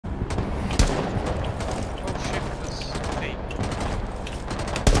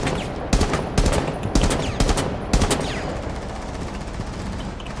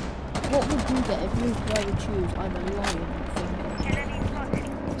you could either choose either lion or female.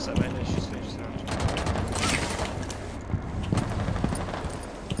 What's that, mate? She's finished now.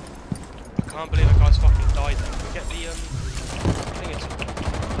 I can't believe that guy's fucking died there. Can we get the thing into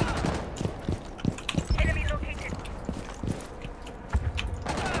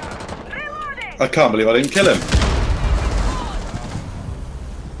I can't believe I didn't kill him.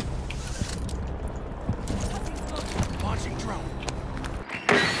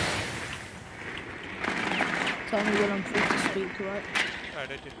 Tell me when I'm free to speak, right? No,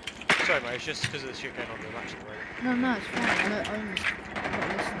 don't do. Sorry, mate. It's just because of the shit going on in the match at the moment. No, no, it's fine. I'm not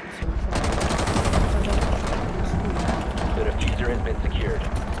listening to you. The diffuser has been secured.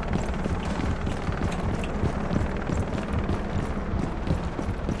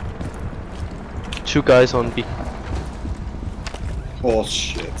 Two guys on B. Oh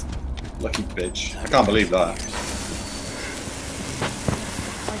shit. Lucky bitch. I can't believe that.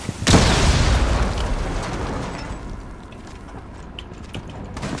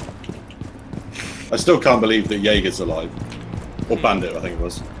 I still can't believe that Jaeger's alive. Or Bandit, I think it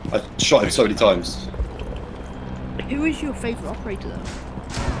was. I shot him so many times. Who is your favourite operator though?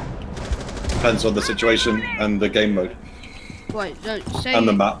 Depends on the situation and the game mode. Right, no, say And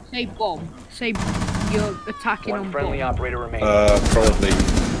the map. Say bomb. Say you're attacking One on friendly bomb. operator remaining. Probably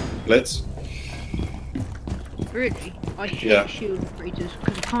Blitz. Really? I hate shield operators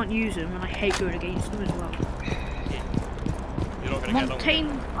because I can't use them and I hate going against them as well. You're not gonna get Montaigne,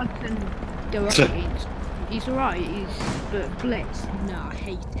 I can go up against. He's alright, but Blitz, no, I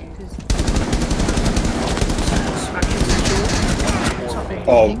hate it because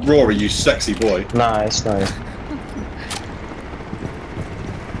Oh, Rory, you sexy boy. Nice, nice.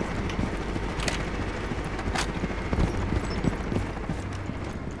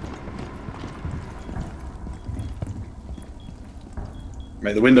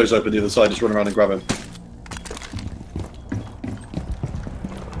 Mate, the window's open the other side, just run around and grab him.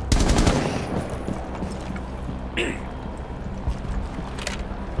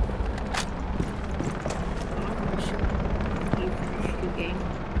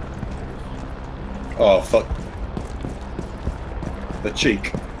 Oh, fuck. The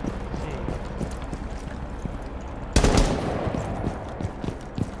cheek.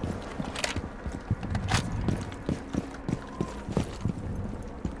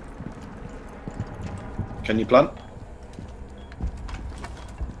 Can you plant?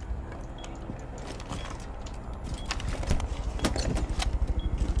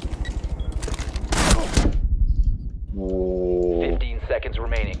 Oh. 15 seconds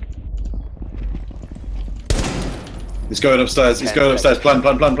remaining. He's going upstairs. He's going upstairs. Plant.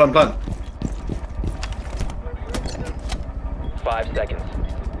 5 seconds.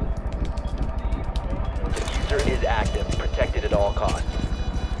 Diffuser is active, protected at all costs.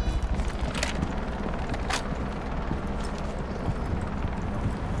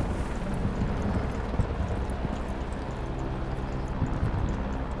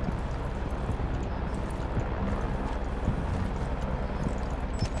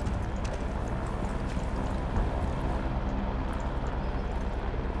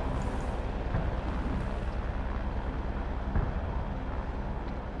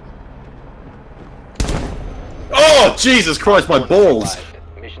 Oh, Jesus Christ, my balls!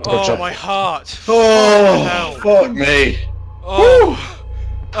 Mission Oh, my heart! Oh, fuck me! Oh.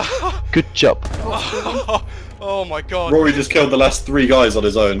 Good job. Oh my god. Rory just killed the last 3 guys on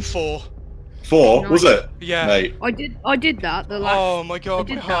his own. 4. 4, was it? Yeah. Mate. I did that the last. Oh my god,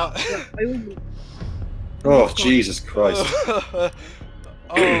 my heart. Oh, Jesus Christ.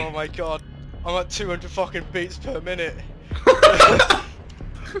 Oh my god. I'm at 200 fucking beats per minute.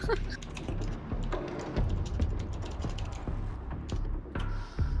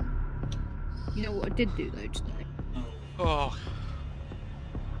 You know what I did do though today? Oh.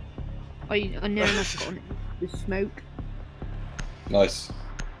 I nearly enough got on it with smoke. Nice.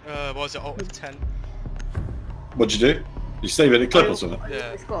 What was it? Alt 10. What'd you do? Did you save it in a clip or something?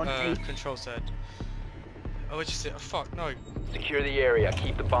 Yeah. It's got an 8. Control Z. Oh, what'd you say? Oh, fuck, no. Secure the area.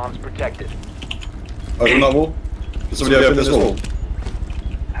 Keep the bombs protected. Open that wall? Did somebody open this wall?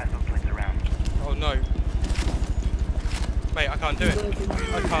 Oh no. Mate, I can't do it.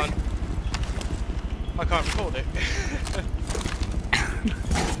 I can't record it.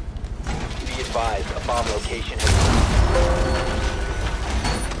 Be advised, a bomb location has...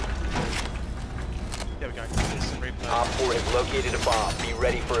 There we go. Instant replay. Op 4 has located a bomb. Be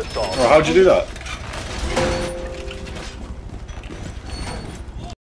ready for assault. Oh, how'd you do that?